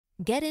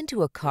Get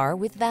into a car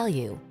with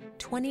value.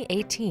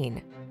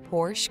 2018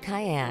 Porsche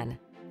Cayenne.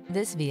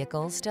 This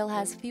vehicle still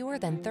has fewer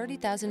than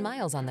 30,000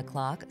 miles on the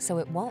clock, so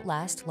it won't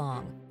last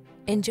long.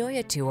 Enjoy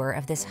a tour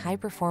of this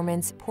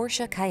high-performance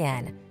Porsche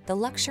Cayenne, the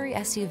luxury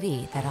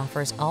SUV that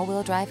offers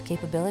all-wheel drive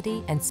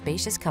capability and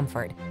spacious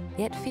comfort,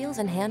 yet feels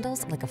and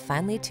handles like a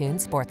finely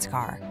tuned sports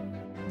car.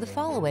 The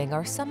following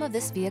are some of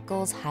this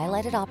vehicle's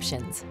highlighted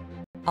options: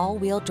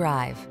 all-wheel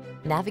drive,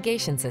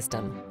 navigation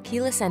system,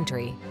 keyless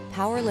entry,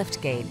 power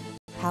liftgate,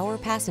 power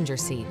passenger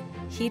seat,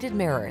 heated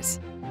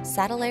mirrors,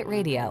 satellite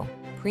radio,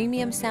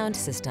 premium sound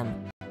system,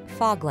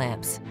 fog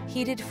lamps,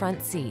 heated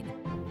front seat.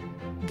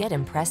 Get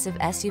impressive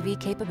SUV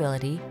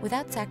capability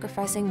without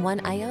sacrificing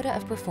one iota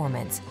of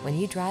performance when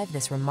you drive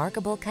this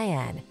remarkable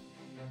Cayenne.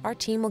 Our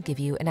team will give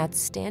you an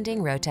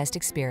outstanding road test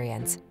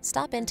experience.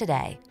 Stop in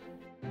today.